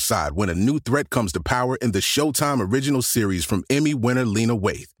the South Side when a new threat comes to power in the Showtime original series from Emmy winner Lena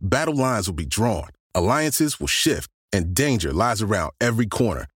Waithe. Battle lines will be drawn, alliances will shift, and danger lies around every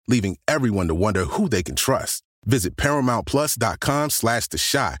corner, leaving everyone to wonder who they can trust. Visit ParamountPlus.com/The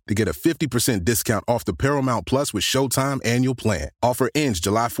Chi to get a 50% discount off the Paramount Plus with Showtime annual plan. Offer ends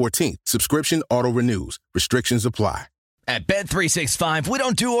July 14th. Subscription auto-renews. Restrictions apply. At Bet365, we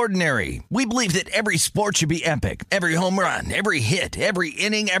don't do ordinary. We believe that every sport should be epic. Every home run, every hit, every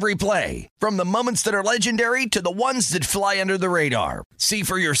inning, every play. From the moments that are legendary to the ones that fly under the radar. See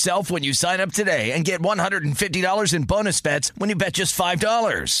for yourself when you sign up today and get $150 in bonus bets when you bet just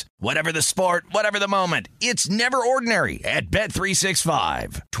 $5. Whatever the sport, whatever the moment, it's never ordinary at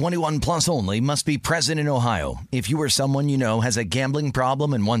Bet365. 21 plus only. Must be present in Ohio. If you or someone you know has a gambling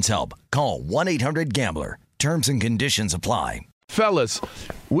problem and wants help, call 1-800-GAMBLER. Terms and conditions apply. Fellas,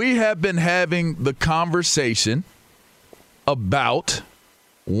 we have been having the conversation about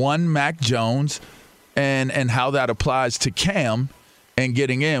one Mac Jones and how that applies to Cam and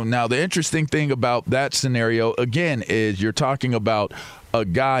getting in. Now, the interesting thing about that scenario, again, is you're talking about a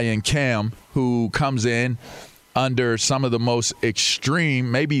guy in Cam who comes in under some of the most extreme,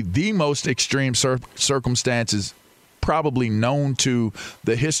 maybe the most extreme circumstances probably known to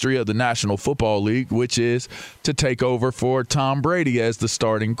the history of the National Football League, which is to take over for Tom Brady as the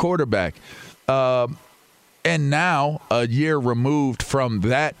starting quarterback. And now, a year removed from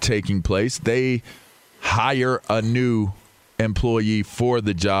that taking place, they hire a new employee for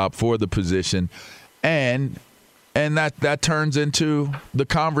the job, for the position. And that turns into the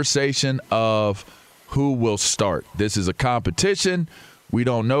conversation of who will start. This is a competition. We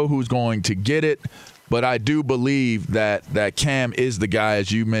don't know who's going to get it. But I do believe that Cam is the guy,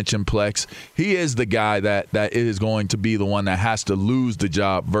 as you mentioned, Plex. He is the guy that is going to be the one that has to lose the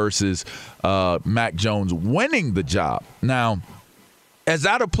job versus Mac Jones winning the job. Now, as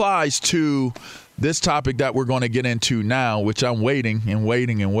that applies to this topic that we're going to get into now, which I'm waiting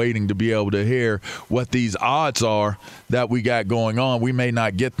to be able to hear what these odds are that we got going on. We may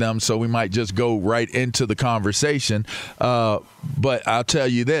not get them, so we might just go right into the conversation. But I'll tell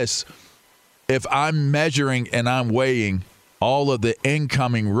you this. If I'm measuring and I'm weighing all of the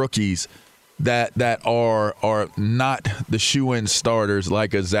incoming rookies that are not the shoe-in starters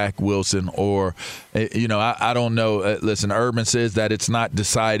like a Zach Wilson or, I don't know. Listen, Urban says that it's not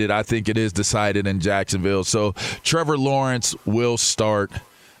decided. I think it is decided in Jacksonville. So Trevor Lawrence will start.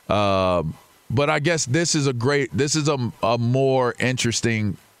 But I guess this is a more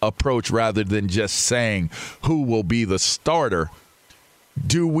interesting approach rather than just saying who will be the starter.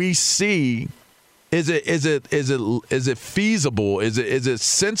 Do we see? Is it feasible? Is it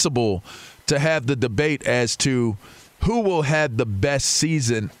sensible to have the debate as to who will have the best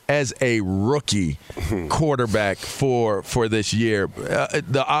season as a rookie quarterback for this year?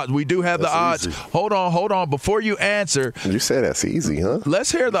 We do have the odds. Easy. Hold on. Before you answer, you said that's easy, huh?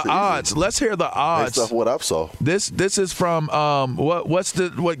 Let's hear the odds. Let's hear the odds. Based off what I saw. This is from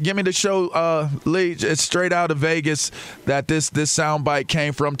give me the show, Lee. It's straight out of Vegas that this soundbite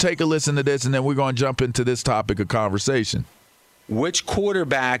came from. Take a listen to this, and then we're going to jump into this topic of conversation. Which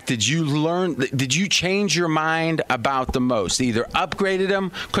quarterback did you change your mind about the most? Either upgraded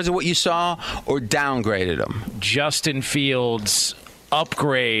him because of what you saw or downgraded him? Justin Fields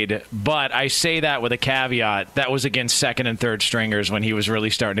upgrade, but I say that with a caveat. That was against second and third stringers when he was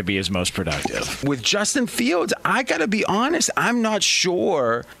really starting to be his most productive. With Justin Fields, I got to be honest, I'm not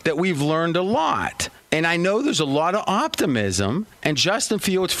sure that we've learned a lot. And I know there's a lot of optimism. And Justin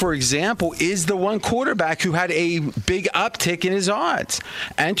Fields, for example, is the one quarterback who had a big uptick in his odds.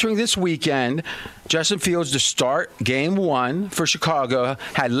 Entering this weekend, Justin Fields to start game 1 for Chicago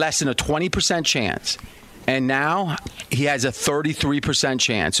had less than a 20% chance. And now he has a 33%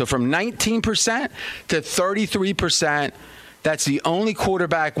 chance. So from 19% to 33%, that's the only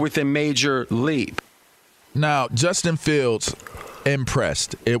quarterback with a major leap. Now, Justin Fields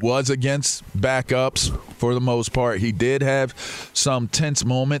impressed. It was against backups for the most part. He did have some tense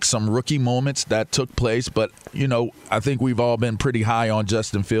moments, some rookie moments that took place, but I think we've all been pretty high on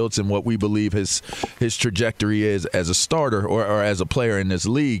Justin Fields and what we believe his trajectory is as a starter or as a player in this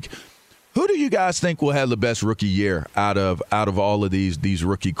league. Who do you guys think will have the best rookie year out of all of these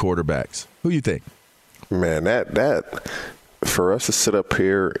rookie quarterbacks? Who do you think? Man, that for us to sit up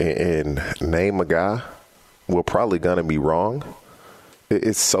here and name a guy, we're probably gonna be wrong.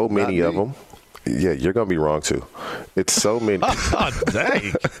 It's so many of them. Yeah, you're going to be wrong, too. It's so many.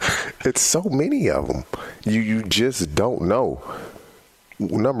 Dang. It's so many of them. You just don't know.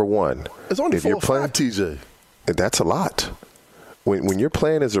 Number one. It's only 4 or 5, TJ. That's a lot. When you're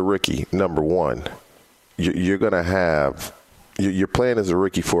playing as a rookie, number one, you're going to have – you're playing as a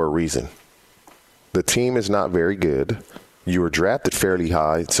rookie for a reason. The team is not very good. You were drafted fairly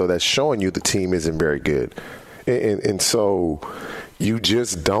high, so that's showing you the team isn't very good. And so – you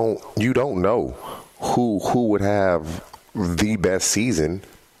just don't know who would have the best season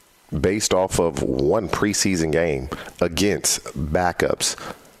based off of one preseason game against backups.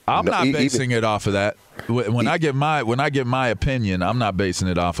 I'm not basing it off of that. When I give my opinion, I'm not basing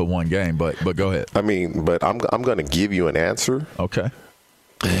it off of one game. But go ahead. I mean, but I'm going to give you an answer. Okay.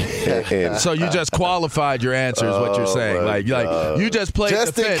 And so you just qualified your answer is what you're saying. Like you just played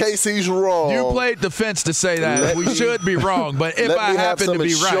just the fence. Just in case he's wrong. You played the fence to say that we should be wrong. But if I happen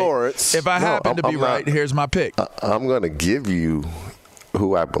to be right, here's my pick. I'm going to give you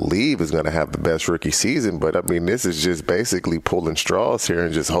who I believe is going to have the best rookie season. But, I mean, this is just basically pulling straws here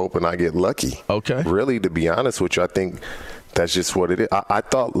and just hoping I get lucky. Okay. Really, to be honest with you, I think that's just what it is. I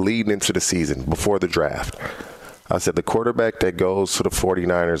thought leading into the season, before the draft, I said the quarterback that goes to the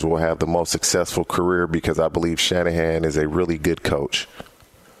 49ers will have the most successful career because I believe Shanahan is a really good coach.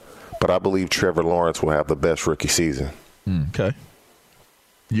 But I believe Trevor Lawrence will have the best rookie season. Okay.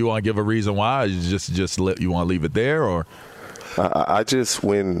 You want to give a reason why? You you want to leave it there, or? I just,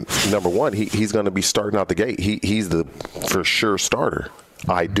 number one, he's going to be starting out the gate. He's the for sure starter.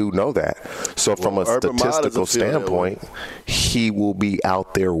 I do know that. So from a statistical standpoint, he will be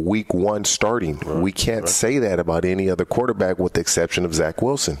out there week 1 starting. Right, we can't say that about any other quarterback with the exception of Zach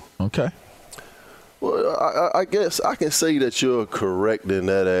Wilson. Okay. Well, I guess I can say that you're correct in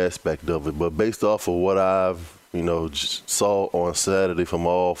that aspect of it, but based off of what I've saw on Saturday from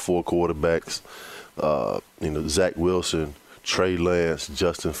all 4 quarterbacks, Zach Wilson, Trey Lance,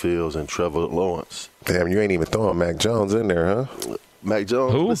 Justin Fields, and Trevor Lawrence. Damn, you ain't even throwing Mac Jones in there, huh? Mac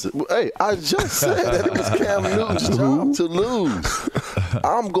Jones. Who? Listen, hey, I just said that it was Cam Newton's job to lose.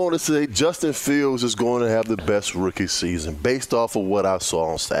 I'm going to say Justin Fields is going to have the best rookie season based off of what I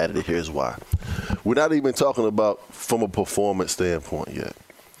saw on Saturday. Here's why. We're not even talking about from a performance standpoint yet.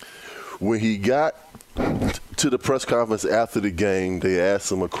 When he got to the press conference after the game, they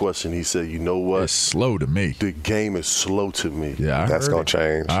asked him a question. He said, you know what? It's slow to me. The game is slow to me. Yeah, that's going to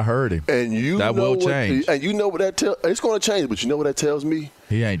change. I heard him. And that will change. And you know what that tells? It's going to change, but you know what that tells me?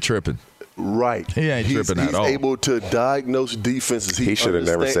 He ain't tripping. Right. He ain't tripping at all. He's able to diagnose defenses. He should have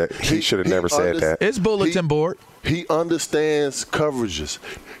never said. He should have never said that. It's bulletin board. He understands coverages.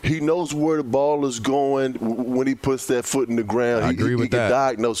 He knows where the ball is going when he puts that foot in the ground. I agree with that. He can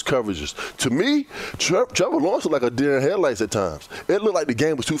diagnose coverages. To me, Trevor Lawrence looked like a deer in headlights at times. It looked like the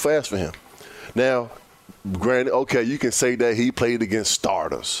game was too fast for him. Now, granted, okay, you can say that he played against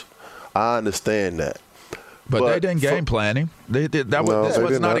starters. I understand that. But they didn't game plan him. This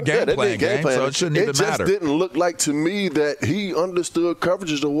was not a game plan game, so it shouldn't even matter. It just didn't look like to me that he understood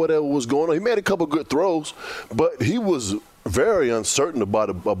coverages or whatever was going on. He made a couple good throws, but he was very uncertain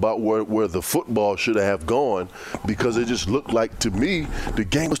about where the football should have gone because it just looked like to me the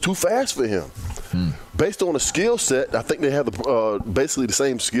game was too fast for him. Based on a skill set, I think they have basically the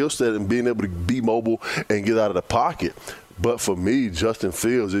same skill set in being able to be mobile and get out of the pocket. But for me, Justin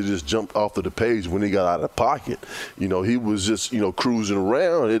Fields, it just jumped off of the page when he got out of the pocket. You know, he was just, cruising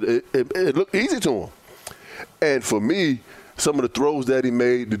around. It looked easy to him. And for me, some of the throws that he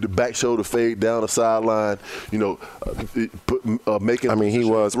made, the back shoulder fade down the sideline, making. I mean, he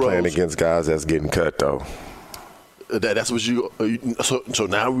was throws. playing against guys that's getting cut, though. That's what you. So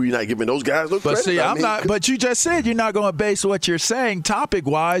now we're not giving those guys no credit. But see, But you just said you're not going to base what you're saying topic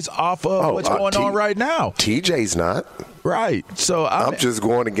wise off of what's going on right now. TJ's not. Right. So I'm just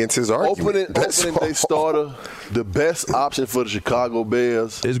going against his argument. Opening day starter, the best option for the Chicago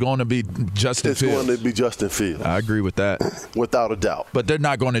Bears is going to be Justin Fields. It's going to be Justin Fields. I agree with that. Without a doubt. But they're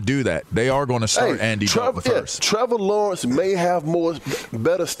not going to do that. They are going to start Andy Dalton first. Trevor Lawrence may have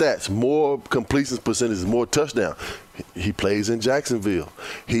better stats, more completion percentages, more touchdowns. He plays in Jacksonville.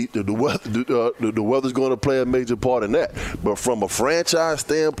 The weather's going to play a major part in that. But from a franchise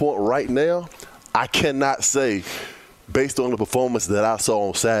standpoint right now, I cannot say, based on the performance that I saw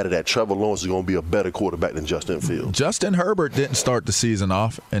on Saturday, that Trevor Lawrence is going to be a better quarterback than Justin Fields. Justin Herbert didn't start the season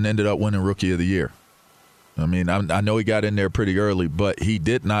off and ended up winning Rookie of the Year. I mean, I know he got in there pretty early, but he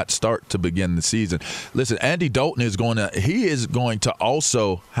did not start to begin the season. Listen, Andy Dalton is going to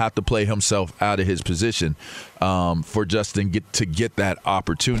also have to play himself out of his position for Justin to get that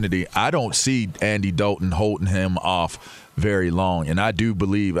opportunity. I don't see Andy Dalton holding him off very long, and I do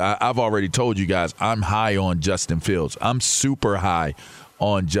believe I've already told you guys I'm high on Justin Fields. I'm super high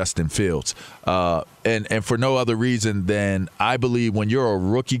on Justin Fields. And for no other reason than I believe when you're a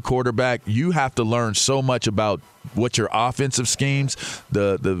rookie quarterback, you have to learn so much about what your offensive schemes,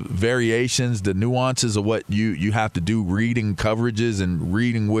 the variations, the nuances of what you have to do, reading coverages and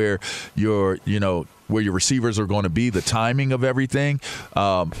reading where your receivers are going to be, the timing of everything.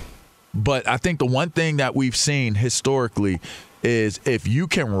 But I think the one thing that we've seen historically is if you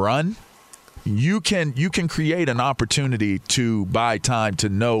can run, you can create an opportunity to buy time to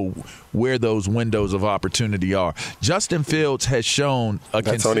know where those windows of opportunity are. Justin Fields has shown a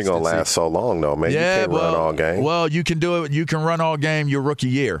That's only going to last so long, though, man. Yeah, you can't run all game. Well, you can do it. You can run all game your rookie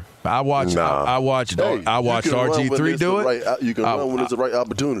year. I watched RG3 do it. You can run when it's the right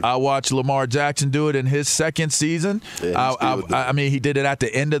opportunity. I watched Lamar Jackson do it in his second season. Yeah, I mean, he did it at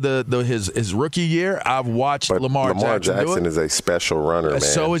the end of his rookie year. I've watched Lamar Jackson do it. is a special runner, man.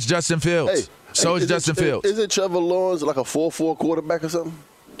 So is Justin Fields. Justin Fields. Isn't Trevor Lawrence like a 4-4 quarterback or something?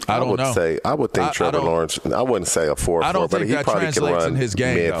 I would think Trevor Lawrence. I wouldn't say a 4-4, but he probably can run in his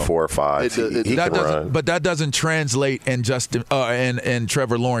game, mid 4 or 5. He can run. But that doesn't translate in in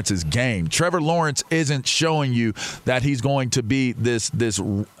Trevor Lawrence's game. Trevor Lawrence isn't showing you that he's going to be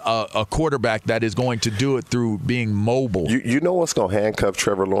a quarterback that is going to do it through being mobile. You know what's going to handcuff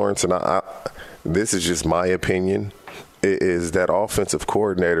Trevor Lawrence, and this is just my opinion. Is that offensive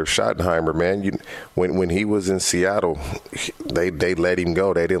coordinator Schottenheimer, man? When he was in Seattle, they let him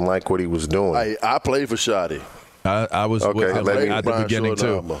go. They didn't like what he was doing. I played for Schotty. I was with him at the beginning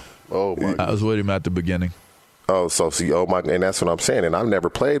too. Oh my! I was with him at the beginning. Oh, and that's what I'm saying. And I've never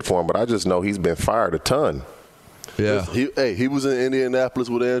played for him, but I just know he's been fired a ton. Yeah. He was in Indianapolis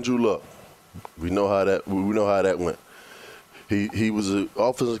with Andrew Luck. We know how that went. He was an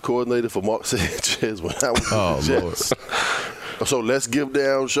offensive coordinator for Mark Sanchez when I was with the Jets. So let's give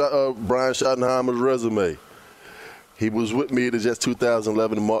down Brian Schottenheimer's resume. He was with me at the Jets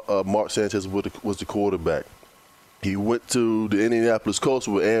 2011. Mark Sanchez was the quarterback. He went to the Indianapolis Colts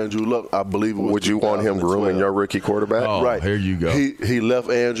with Andrew Luck. I believe it was. Would you want him grooming your rookie quarterback? Oh, right. Here you go. He left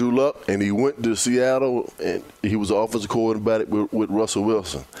Andrew Luck, and he went to Seattle, and he was offensive coordinator with Russell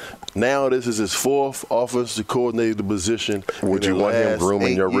Wilson. Now this is his 4th offensive coordinator position. Would you want him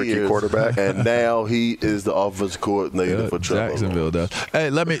grooming your rookie quarterback? And now he is the offensive coordinator for Trevor Jacksonville Lawrence. does.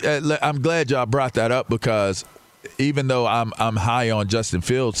 Hey, I'm glad y'all brought that up because even though I'm high on Justin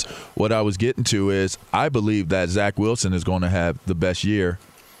Fields, what I was getting to is I believe that Zach Wilson is going to have the best year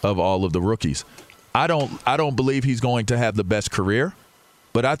of all of the rookies. I don't believe he's going to have the best career,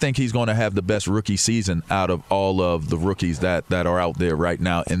 but I think he's going to have the best rookie season out of all of the rookies that are out there right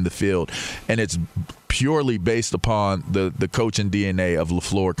now in the field. And it's purely based upon the coaching DNA of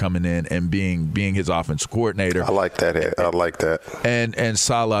LaFleur coming in and being his offensive coordinator. I like that. And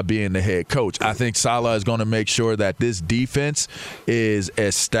Saleh being the head coach. I think Saleh is going to make sure that this defense is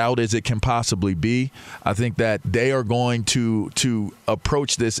as stout as it can possibly be. I think that they are going to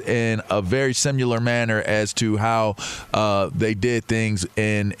approach this in a very similar manner as to how they did things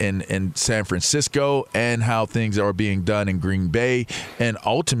in San Francisco and how things are being done in Green Bay. And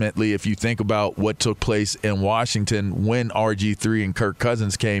ultimately, if you think about what took place in Washington when RG3 and Kirk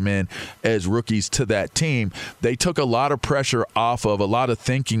Cousins came in as rookies to that team, they took a lot of pressure off of, a lot of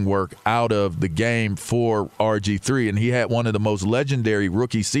thinking work out of the game for RG3, and he had one of the most legendary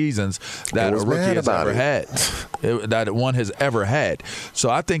rookie seasons that a rookie has ever had, that one has ever had. So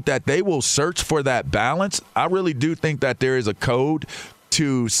I think that they will search for that balance. I really do think that there is a code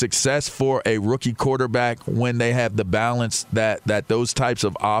to success for a rookie quarterback when they have the balance that those types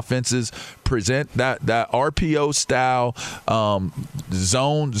of offenses present, that RPO style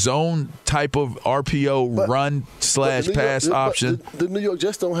zone type of RPO run / pass option. The New York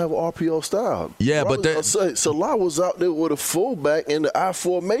Jets don't have an RPO style. Yeah, Saleh was out there with a fullback in the I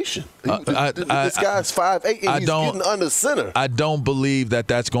formation. This guy's 5'8", and he's getting under center. I don't believe that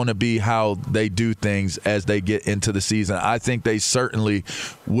that's going to be how they do things as they get into the season. I think they certainly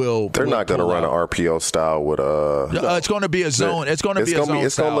will. They're not going to run an RPO style with a. It's going to be a zone. It's going to be a zone.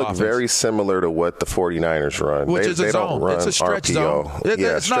 It's going to look very similar to what the 49ers run. Which is a zone. It's a stretch RPO. zone.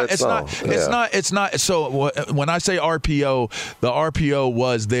 It's not. So when I say RPO, the RPO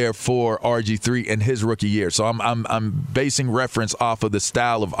was there for RG3 in his rookie year. So I'm basing reference off of the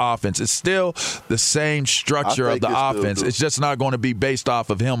style of offense. It's still the same structure of the offense. It's just not going to be based off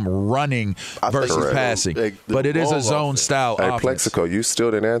of him running versus passing. But it is a zone style offense. Plexico, you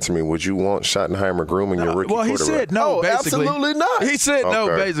still didn't answer me. Would you want Schottenheimer grooming your rookie quarterback? Well, he said no, basically. Absolutely not. He said no,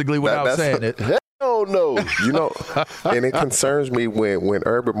 basically, without saying it. Hell no. You know, and it concerns me when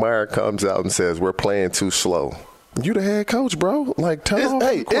Urban Meyer comes out and says we're playing too slow. You the head coach, bro. Like, tell him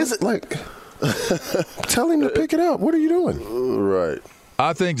to pick it up. What are you doing? Right.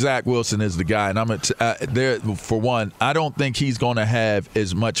 I think Zach Wilson is the guy, and there for one. I don't think he's going to have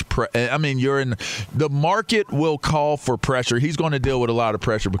as much. You're in the market will call for pressure. He's going to deal with a lot of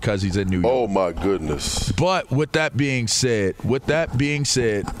pressure because he's in New York. Oh my goodness! But with that being said,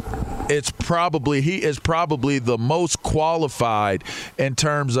 he is probably the most qualified in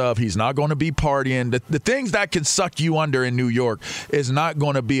terms of he's not going to be partying. The things that can suck you under in New York is not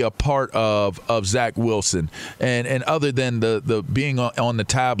going to be a part of Zach Wilson, and other than the being on the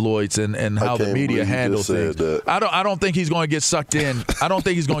tabloids and how the media handles things. I don't think he's going to get sucked in. I don't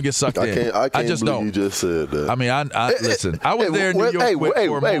think he's going to get sucked in. I just don't. You just said that. I mean, listen. I was there in New York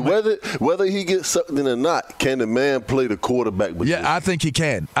for a moment. Whether he gets sucked in or not, can the man play the quarterback position? Yeah, I think he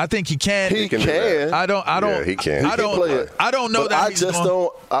can. He can. He can. I don't. Yeah, he can. I don't know that. I just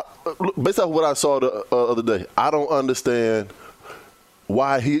don't. Based on what I saw the other day, I don't understand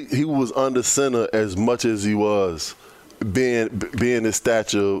why he was under center as much as he was. Being his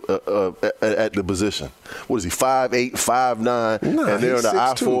stature at the position. What is he, 5'8", 5'9", and they're in the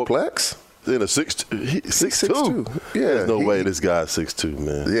I-4 Plex? In a 6'2". Yeah, there's no way this guy's 6'2",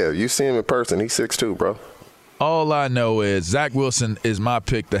 man. Yeah, you see him in person. He's 6'2", bro. All I know is Zach Wilson is my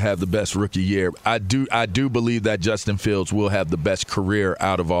pick to have the best rookie year. I do believe that Justin Fields will have the best career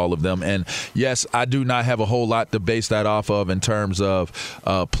out of all of them. And, yes, I do not have a whole lot to base that off of in terms of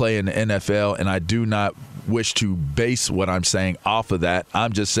playing the NFL, and I do not wish to base what I'm saying off of that.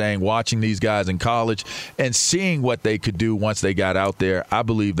 I'm just saying watching these guys in college and seeing what they could do once they got out there, I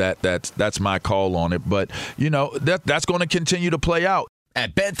believe that's my call on it. But, that's going to continue to play out.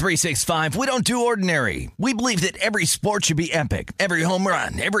 At Bet365, we don't do ordinary. We believe that every sport should be epic. Every home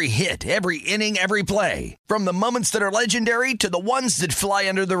run, every hit, every inning, every play. From the moments that are legendary to the ones that fly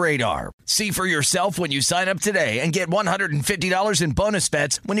under the radar. See for yourself when you sign up today and get $150 in bonus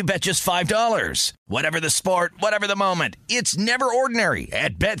bets when you bet just $5. Whatever the sport, whatever the moment, it's never ordinary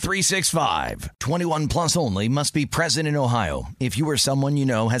at Bet365. 21 plus only. Must be present in Ohio. If you or someone you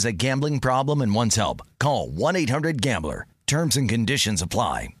know has a gambling problem and wants help, call 1-800-GAMBLER. Terms and conditions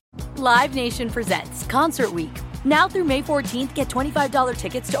apply. Live Nation presents Concert Week. Now through May 14th, get $25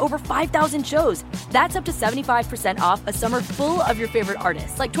 tickets to over 5,000 shows. That's up to 75% off a summer full of your favorite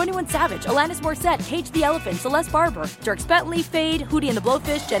artists like 21 Savage, Alanis Morissette, Cage the Elephant, Celeste Barber, Dierks Bentley, Fade, Hootie and the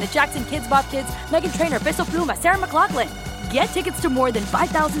Blowfish, Janet Jackson, Kidz Bop Kids, Meghan Trainor, Bissell Pluma, Sarah McLachlan. Get tickets to more than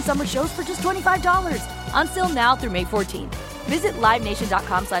 5,000 summer shows for just $25. Until now through May 14th. Visit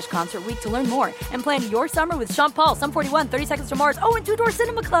LiveNation.com/Concert Week to learn more and plan your summer with Sean Paul, Sum 41, 30 Seconds to Mars, and Two Door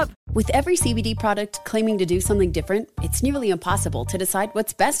Cinema Club. With every CBD product claiming to do something different, it's nearly impossible to decide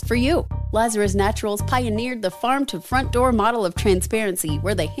what's best for you. Lazarus Naturals pioneered the farm-to-front-door model of transparency,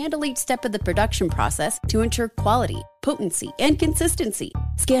 where they handle each step of the production process to ensure quality, potency, and consistency.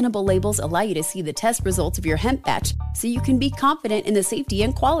 Scannable labels allow you to see the test results of your hemp batch, so you can be confident in the safety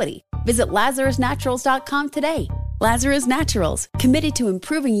and quality. Visit LazarusNaturals.com today. Lazarus Naturals, committed to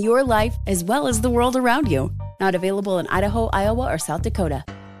improving your life as well as the world around you. Not available in Idaho, Iowa, or South Dakota.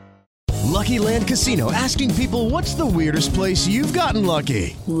 Lucky Land Casino, asking people, what's the weirdest place you've gotten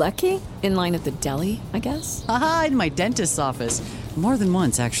lucky? Lucky? In line at the deli, I guess? Aha, in my dentist's office. More than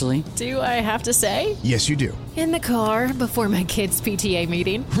once, actually. Do I have to say? Yes, you do. In the car before my kids' PTA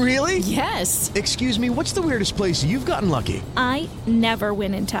meeting. Really? Yes. Excuse me, what's the weirdest place you've gotten lucky? I never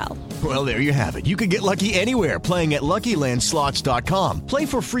win and tell. Well, there you have it. You can get lucky anywhere, playing at LuckyLandSlots.com. Play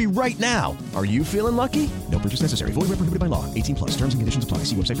for free right now. Are you feeling lucky? No purchase necessary. Void where prohibited by law. 18 plus. Terms and conditions apply.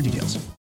 See website for details.